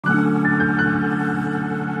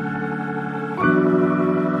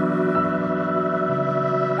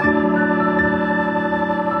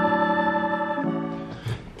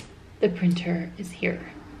printer is here.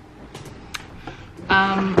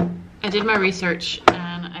 I did my research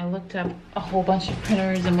and I looked up a whole bunch of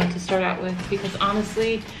printers and what to start out with, because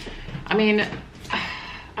honestly, I mean,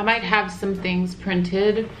 I might have some things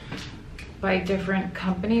printed by different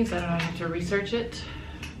companies. I don't know, I have to research it,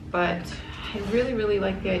 but I really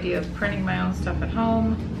like the idea of printing my own stuff at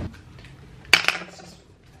home. It's just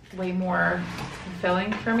way more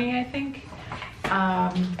fulfilling for me, I think.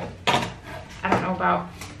 I don't know about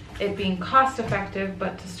it being cost effective,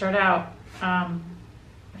 but to start out, I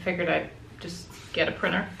figured I'd just get a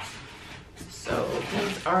printer. So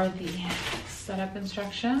these are the setup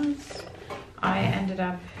instructions. I ended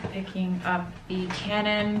up picking up the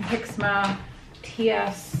Canon PIXMA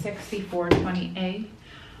TS6420A.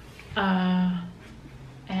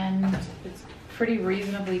 And it's pretty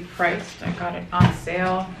reasonably priced. I got it on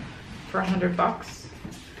sale for $100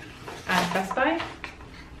 at Best Buy.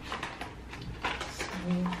 So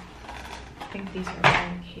I think these are all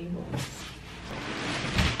cables.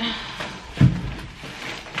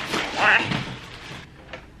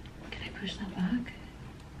 Can I push that back?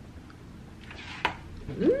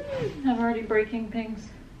 I'm already breaking things,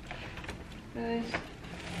 guys.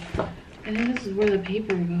 And then this is where the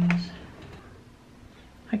paper goes.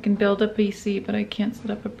 I can build a PC, but I can't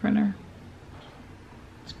set up a printer.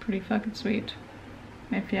 It's pretty fucking sweet,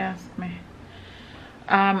 if you ask me.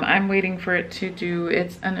 I'm waiting for it to do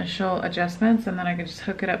its initial adjustments, and then I can just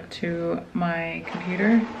hook it up to my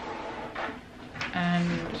computer.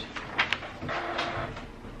 And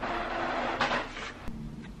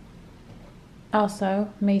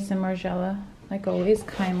also, Mason Margiela, like always,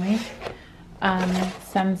 kindly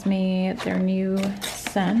sends me their new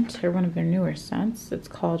scent, or one of their newer scents. It's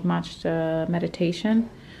called Matcha Meditation.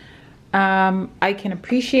 I can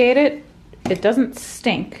appreciate it. It doesn't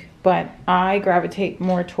stink, but I gravitate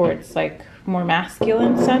more towards like more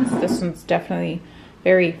masculine scents. This one's definitely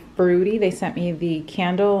very fruity. They sent me the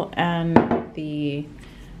candle and the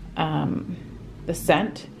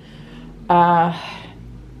scent.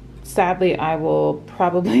 Sadly, I will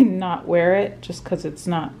probably not wear it just because it's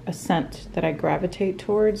not a scent that I gravitate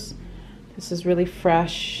towards. This is really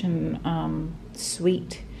fresh and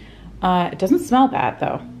sweet. It doesn't smell bad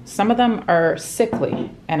though. Some of them are sickly,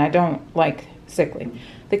 and I don't like sickly.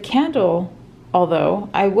 The candle, although,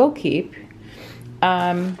 I will keep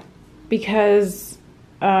because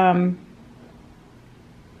the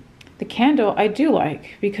candle I do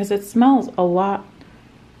like because it smells a lot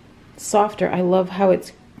softer. I love how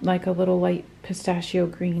it's like a little light pistachio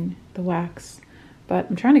green, the wax. But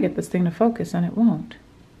I'm trying to get this thing to focus and it won't.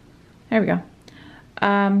 There we go.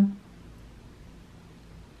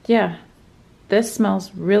 Yeah, this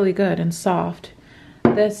smells really good and soft.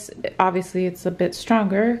 This, obviously, it's a bit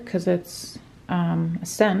stronger because it's a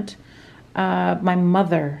scent. My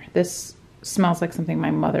mother, this smells like something my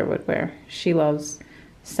mother would wear. She loves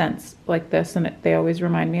scents like this, and they always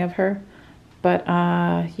remind me of her. But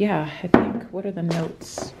yeah, I think, what are the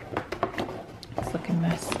notes? Let's look in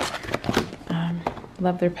this.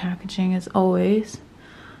 Love their packaging as always.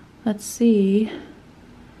 Let's see. It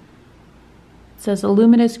says a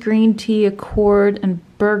luminous green tea accord and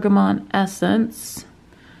bergamot essence.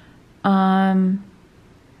 Let's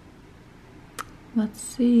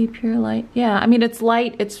see, pure light. Yeah, I mean, it's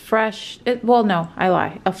light, it's fresh. Well, no, I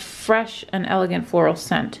lie. A fresh and elegant floral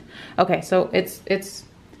scent. Okay, so it's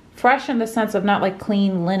fresh in the sense of not like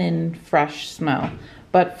clean linen fresh smell,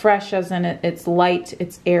 but fresh as in it's light,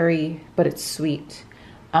 it's airy, but it's sweet.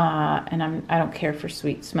 And I don't care for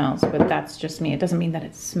sweet smells, but that's just me. It doesn't mean that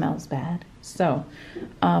it smells bad. So,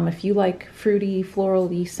 if you like fruity,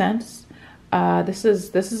 floral-y scents, this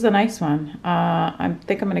is a nice one. I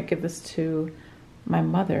think I'm gonna give this to my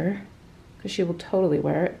mother because she will totally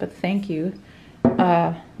wear it. But thank you,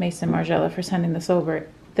 Mason Margiela, for sending this over.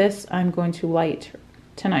 This I'm going to light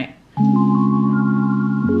tonight.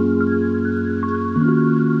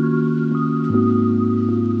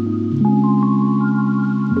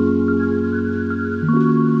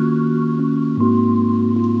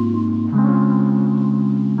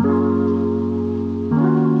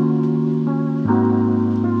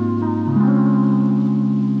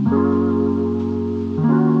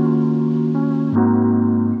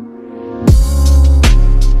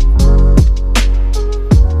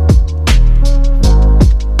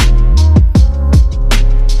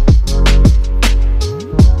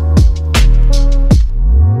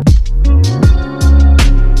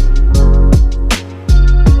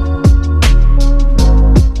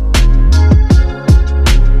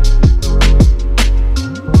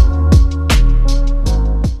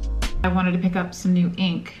 Some new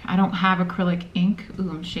ink. I don't have acrylic ink. Ooh,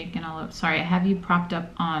 I'm shaking all up. Sorry, I have you propped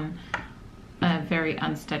up on a very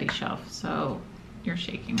unsteady shelf, so you're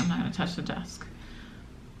shaking. I'm not gonna touch the desk.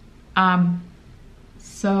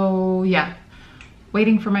 So yeah,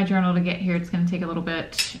 waiting for my journal to get here. It's gonna take a little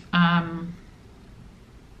bit. I'm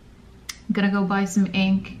gonna go buy some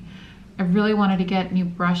ink. I really wanted to get a new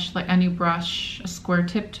brush, a square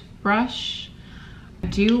tipped brush. I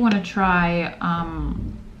do want to try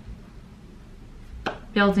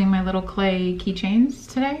building my little clay keychains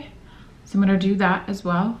today. So I'm gonna do that as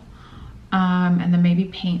well. And then maybe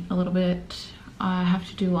paint a little bit. I have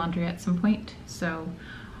to do laundry at some point. So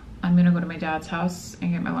I'm gonna go to my dad's house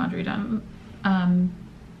and get my laundry done. And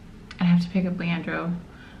I have to pick up Leandro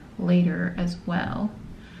later as well.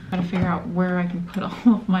 Gotta figure out where I can put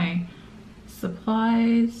all of my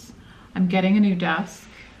supplies. I'm getting a new desk,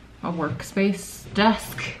 a workspace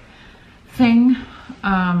desk thing.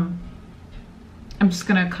 I'm just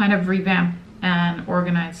gonna kind of revamp and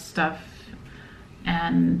organize stuff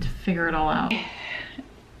and figure it all out.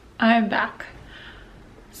 I'm back.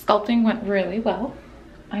 Sculpting went really well.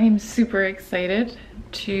 I am super excited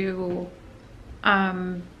to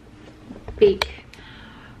bake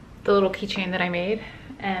the little keychain that I made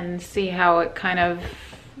and see how it kind of,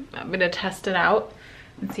 I'm gonna test it out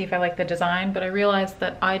and see if I like the design, but I realized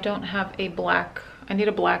that I don't have a black, I need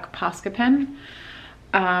a black Posca pen.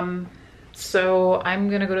 So I'm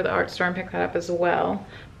gonna go to the art store and pick that up as well.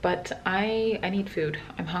 But I need food,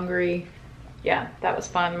 I'm hungry. Yeah, that was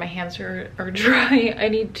fun. My hands are dry. I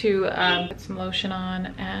need to put some lotion on,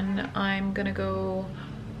 and I'm gonna go,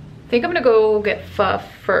 I think I'm gonna go get pho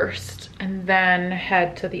first and then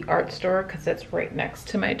head to the art store because it's right next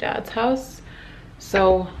to my dad's house.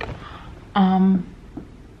 So, I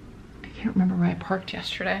can't remember where I parked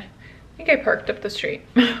yesterday. I think I parked up the street.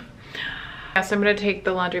 Yeah, so I'm gonna take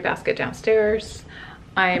the laundry basket downstairs.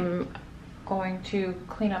 I'm going to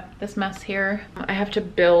clean up this mess here. I have to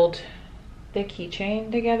build the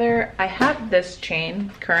keychain together. I have this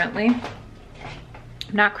chain currently. I'm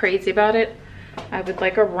not crazy about it. I would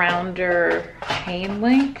like a rounder chain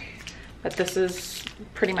link, but this is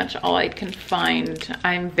pretty much all I can find.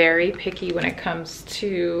 I'm very picky when it comes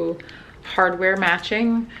to hardware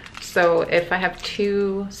matching. So if I have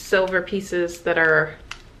two silver pieces that are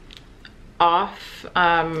off,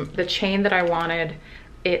 the chain that I wanted,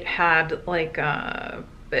 it had like a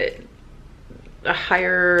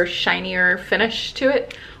higher, shinier finish to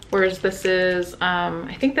it, whereas this is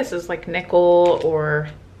I think this is like nickel, or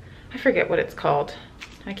I forget what it's called.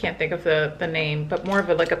 I can't think of the name, but more of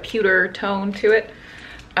a like a pewter tone to it.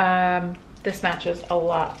 This matches a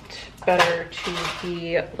lot better to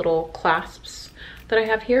the little clasps that I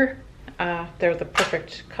have here. They're the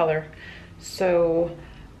perfect color. So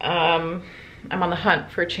I'm on the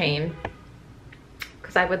hunt for a chain,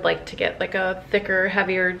 because I would like to get like a thicker,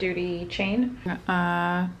 heavier duty chain.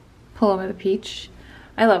 Pull over the peach.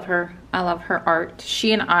 I love her. I love her art.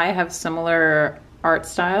 She and I have similar art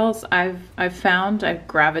styles. I've found I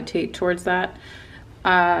gravitate towards that,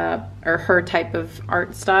 or her type of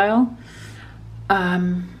art style.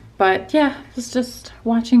 But yeah, it's just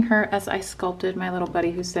watching her as I sculpted my little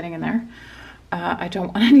buddy who's sitting in there. I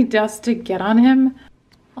don't want any dust to get on him.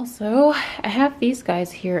 Also, I have these guys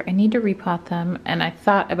here. I need to repot them, and I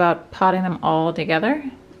thought about potting them all together.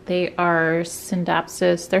 They are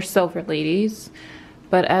Syndapsis. They're silver ladies,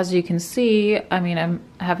 but as you can see, I mean, I'm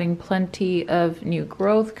having plenty of new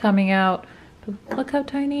growth coming out. But look how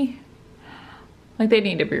tiny. Like, they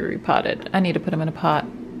need to be repotted. I need to put them in a pot,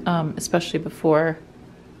 especially before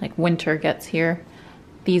like winter gets here.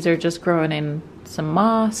 These are just growing in some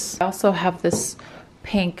moss. I also have this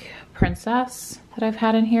pink princess that I've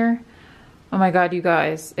had in here. Oh my god, you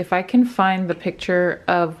guys, if I can find the picture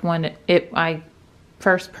of when I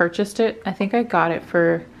first purchased it, I think I got it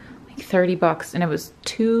for like 30 bucks, and it was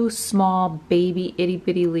two small baby itty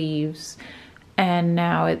bitty leaves, and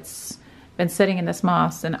now it's been sitting in this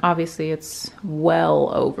moss, and obviously it's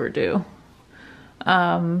well overdue.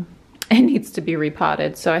 It needs to be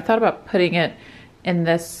repotted. So I thought about putting it in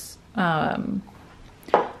this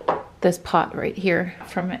this pot right here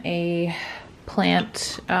from a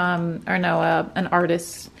plant, or no, an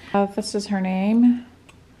artist. This is her name,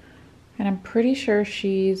 and I'm pretty sure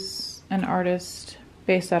she's an artist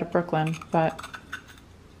based out of Brooklyn, but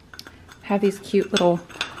I have these cute little,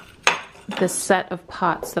 this set of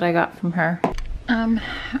pots that I got from her. I'm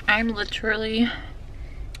literally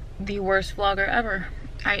the worst vlogger ever.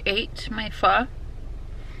 I ate my pho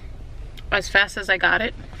as fast as I got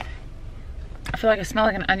it. I feel like I smell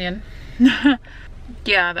like an onion.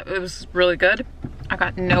 Yeah, it was really good. I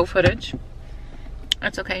got no footage.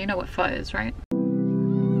 That's okay, you know what pho is, right?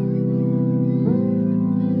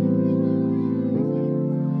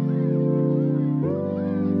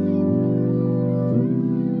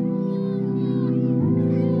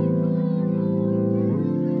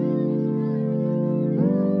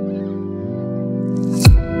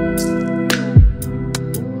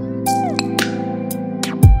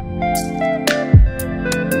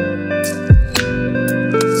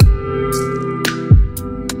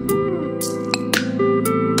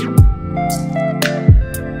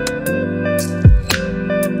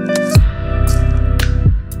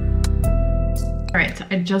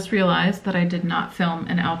 just realized that I did not film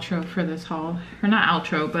an outro for this haul. Or not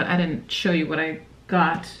outro, but I didn't show you what I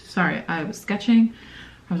got. Sorry, I was sketching.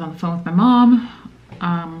 I was on the phone with my mom,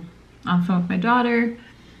 on the phone with my daughter,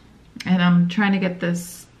 and I'm trying to get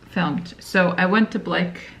this filmed. So I went to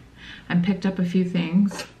Blick and picked up a few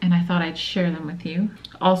things, and I thought I'd share them with you.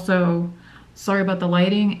 Also, sorry about the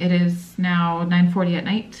lighting. It is now 9:40 at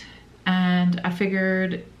night, and I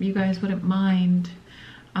figured you guys wouldn't mind.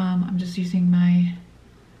 I'm just using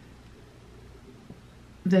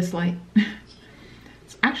this light.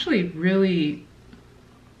 It's actually really,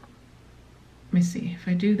 let me see if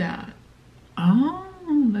I do that. Oh,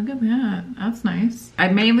 look at that. That's nice. I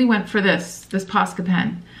mainly went for this Posca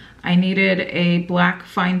pen. I needed a black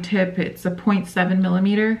fine tip. It's a 0.7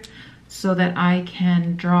 millimeter so that I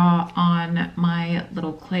can draw on my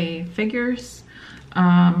little clay figures.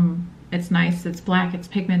 It's nice, it's black, it's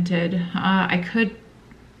pigmented. I could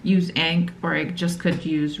use ink, or I just could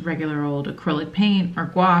use regular old acrylic paint or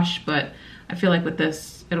gouache, but I feel like with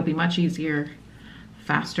this, it'll be much easier,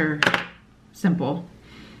 faster, simple.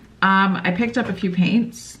 I picked up a few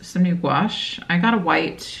paints, some new gouache. I got a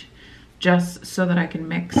white just so that I can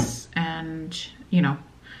mix and, you know,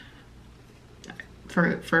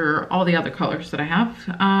 for all the other colors that I have.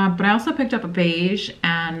 But I also picked up a beige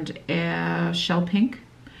and a shell pink.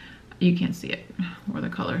 You can't see it, or the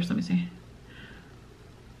colors, let me see.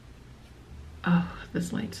 Oh,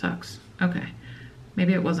 this light sucks. Okay,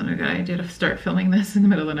 maybe it wasn't a good idea to start filming this in the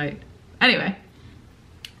middle of the night. Anyway,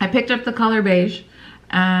 I picked up the color beige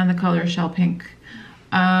and the color shell pink.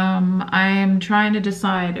 I'm trying to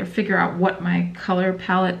decide or figure out what my color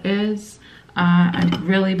palette is. I've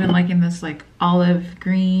really been liking this like olive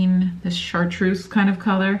green, this chartreuse kind of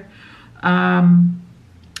color.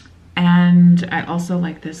 And I also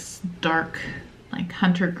like this dark, like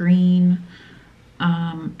hunter green,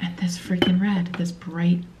 and this freaking red, this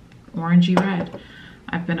bright orangey red.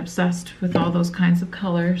 I've been obsessed with all those kinds of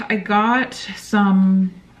colors. I got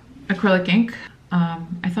some acrylic ink.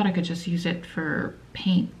 I thought I could just use it for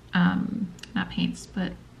paint, not paints,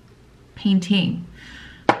 but painting.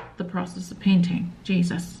 The process of painting.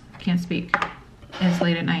 Jesus, can't speak. It's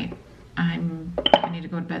late at night. I need to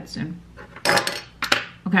go to bed soon.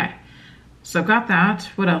 Okay, so got that.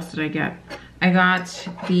 What else did I get? I got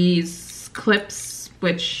these clips,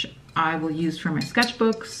 which I will use for my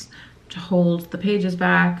sketchbooks to hold the pages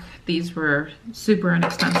back. These were super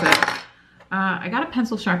inexpensive. I got a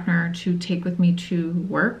pencil sharpener to take with me to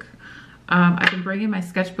work. I've been bringing my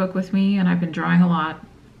sketchbook with me, and I've been drawing a lot.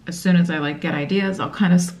 As soon as I like get ideas, I'll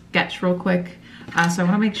kind of sketch real quick. So I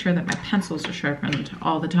want to make sure that my pencils are sharpened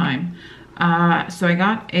all the time. So I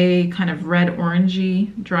got a kind of red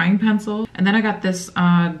orangey drawing pencil, and then I got this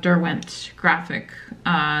Derwent graphic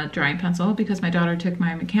drawing pencil because my daughter took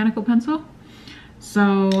my mechanical pencil.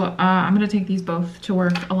 So I'm gonna take these both to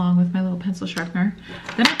work along with my little pencil sharpener.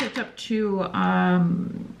 Then I picked up two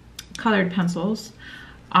colored pencils.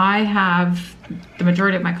 I have, the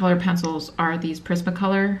majority of my colored pencils are these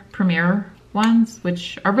Prismacolor Premier ones,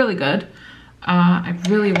 which are really good. I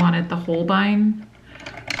really wanted the Holbein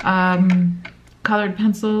colored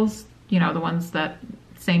pencils, you know, the ones that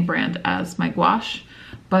same brand as my gouache,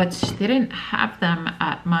 but they didn't have them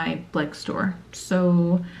at my Blick store.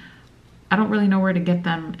 So I don't really know where to get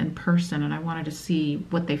them in person, and I wanted to see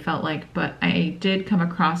what they felt like, but I did come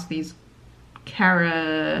across these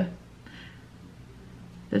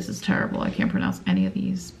this is terrible, I can't pronounce any of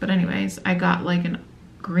these, but anyways, I got like an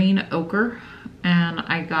green ochre, and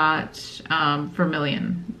I got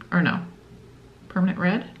vermilion, or no, permanent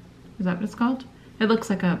red, is that what it's called? It looks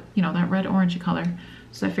like a, you know, that red orangey color.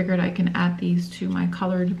 So I figured I can add these to my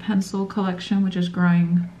colored pencil collection, which is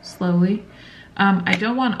growing slowly. I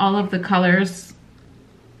don't want all of the colors.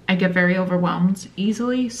 I get very overwhelmed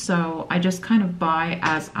easily, so I just kind of buy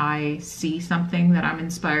as I see something that I'm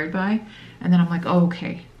inspired by, and then I'm like, oh,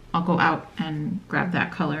 okay, I'll go out and grab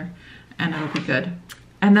that color and it'll be good.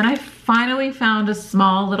 And then I finally found a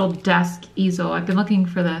small little desk easel. I've been looking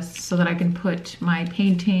for this so that I can put my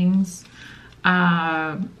paintings,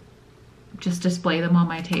 just display them on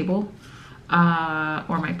my table,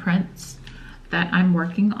 or my prints that I'm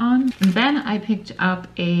working on. And then I picked up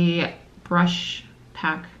a brush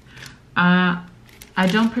pack. I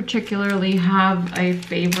don't particularly have a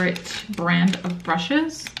favorite brand of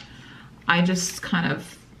brushes. I just kind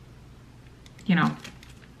of, you know,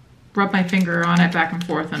 rub my finger on it back and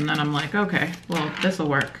forth, and then I'm like, okay, well, this will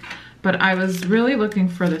work. But I was really looking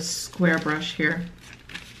for this square brush here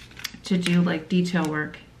to do like detail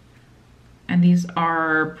work. And these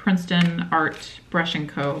are Princeton Art Brush &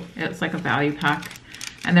 Co. It's like a value pack,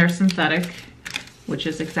 and they're synthetic, which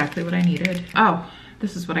is exactly what I needed. Oh,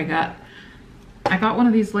 this is what I got. I got one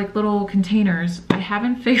of these like little containers. I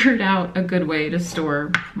haven't figured out a good way to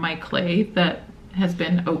store my clay that has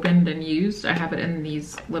been opened and used. I have it in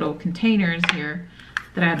these little containers here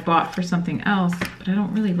that I had bought for something else, but I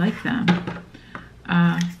don't really like them.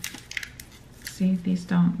 See, these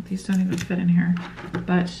don't even fit in here.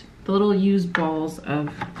 But the little used balls of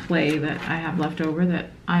clay that I have left over that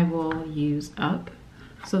I will use up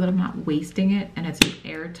so that I'm not wasting it, and it's an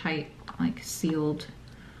airtight, like sealed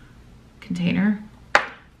container. I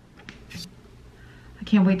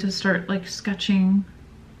can't wait to start like sketching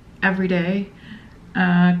every day.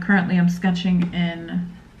 Currently I'm sketching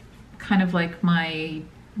in kind of like my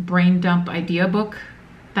brain dump idea book.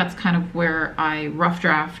 That's kind of where I rough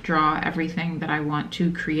draft draw everything that I want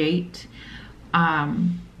to create.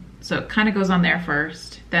 So it kind of goes on there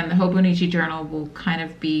first. Then the Hobonichi journal will kind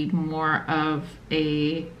of be more of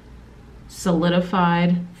a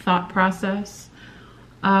solidified thought process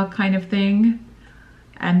kind of thing.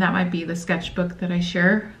 And that might be the sketchbook that I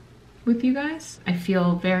share with you guys. I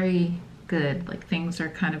feel very good, like things are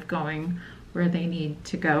kind of going where they need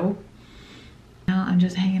to go. Now I'm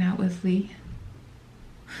just hanging out with Lee.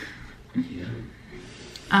 Yeah.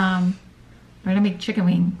 We're gonna make chicken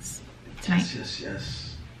wings tonight.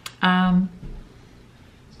 Yes.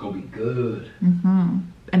 It's gonna be good.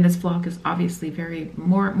 And this vlog is obviously very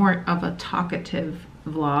more of a talkative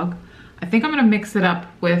vlog. I think I'm gonna mix it up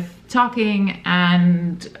with talking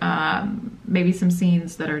and maybe some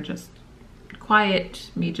scenes that are just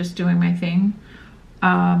quiet, me just doing my thing.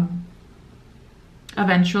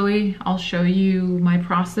 Eventually I'll show you my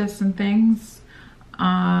process and things.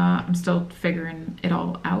 I'm still figuring it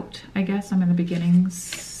all out, I guess. I'm in the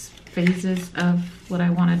beginnings phases of what I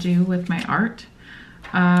want to do with my art.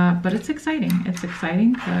 But it's exciting. It's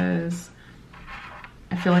exciting because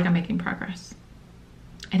I feel like I'm making progress.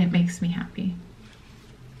 And it makes me happy.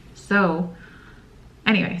 So,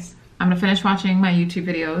 anyways, I'm gonna finish watching my YouTube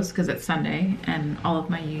videos because it's Sunday and all of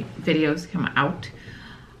my videos come out.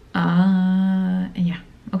 And yeah,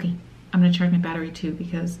 okay. I'm gonna charge my battery too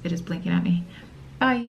because it is blinking at me. Bye.